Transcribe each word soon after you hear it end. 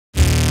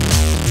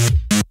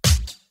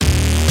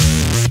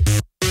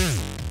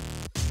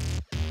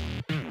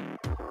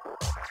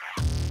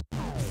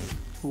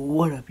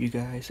What up, you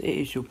guys? It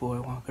is your boy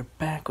Walker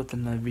back with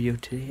another video.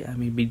 Today I'm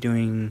gonna be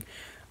doing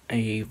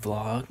a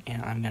vlog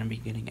and I'm gonna be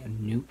getting a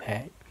new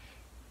pet.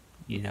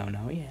 You don't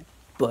know yet,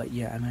 but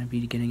yeah, I'm gonna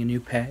be getting a new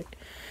pet,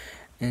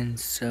 and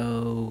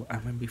so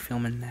I'm gonna be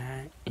filming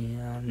that.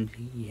 And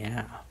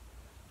yeah,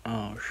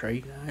 I'll show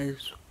you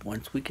guys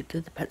once we get to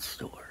the pet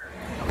store.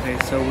 Okay,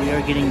 so we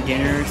are getting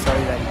dinner.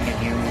 Sorry that you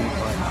can't hear me,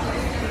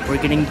 but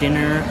we're getting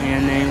dinner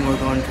and then we're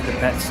going to the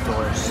pet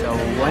store. So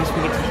once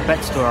we get to the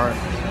pet store,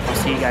 I'll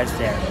see you guys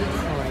there.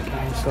 Alright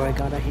guys, so I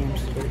got a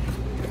hamster.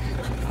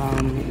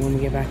 When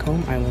we get back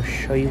home, I will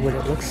show you what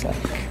it looks like.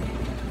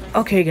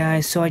 Okay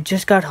guys, so I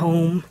just got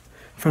home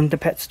from the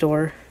pet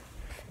store,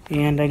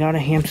 and I got a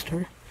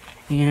hamster.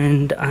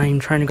 And I'm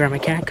trying to grab my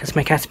cat, because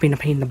my cat's being a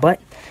pain in the butt.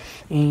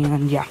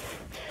 And yeah,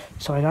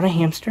 so I got a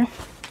hamster.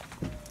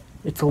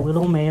 It's a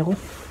little male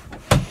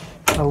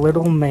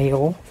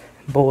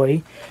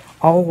boy,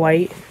 all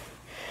white.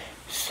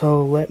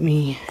 So let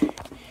me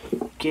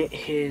get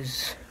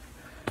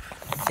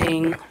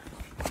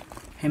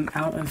him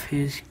out of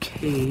his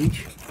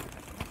cage,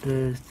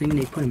 the thing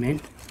they put him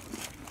in.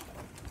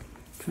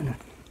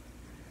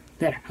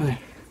 There, okay.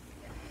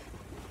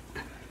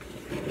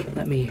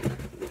 Let me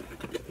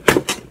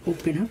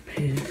open up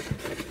his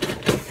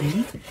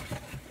thing.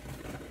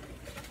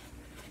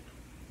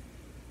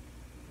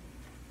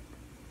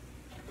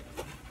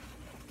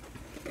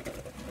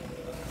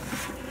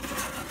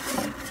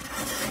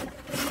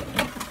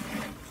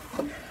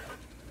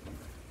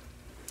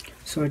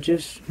 So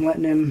just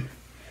letting him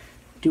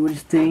do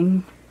his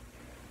thing.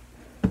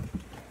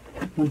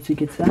 Once he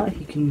gets out,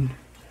 he can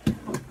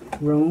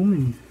roam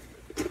and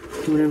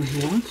do whatever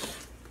he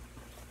wants.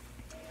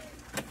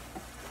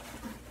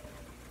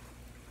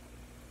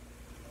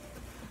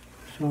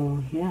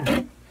 So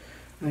yeah,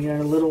 I got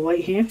a little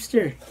white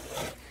hamster.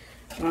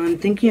 I'm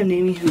thinking of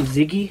naming him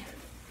Ziggy.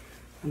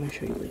 I'm gonna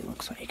show you what he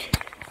looks like.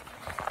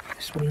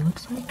 This is what he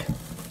looks like.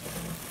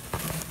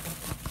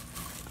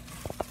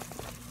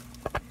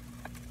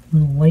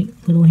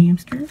 Little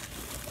hamster.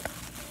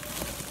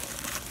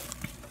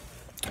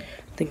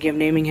 Thinking of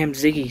naming him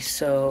Ziggy.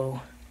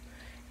 So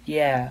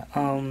yeah,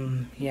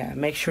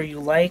 make sure you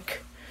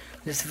like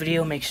this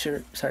video.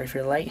 Sorry for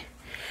the light.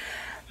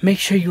 Make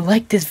sure you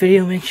like this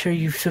video. Make sure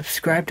you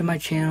subscribe to my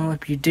channel.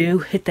 If you do,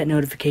 hit that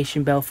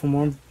notification bell for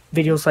more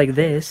videos like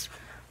this.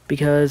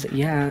 Because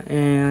yeah,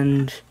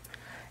 and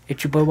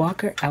it's your boy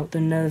Walker out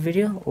in another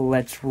video.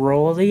 Let's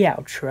roll the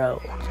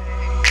outro.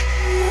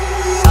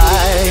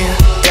 I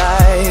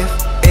dive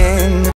in.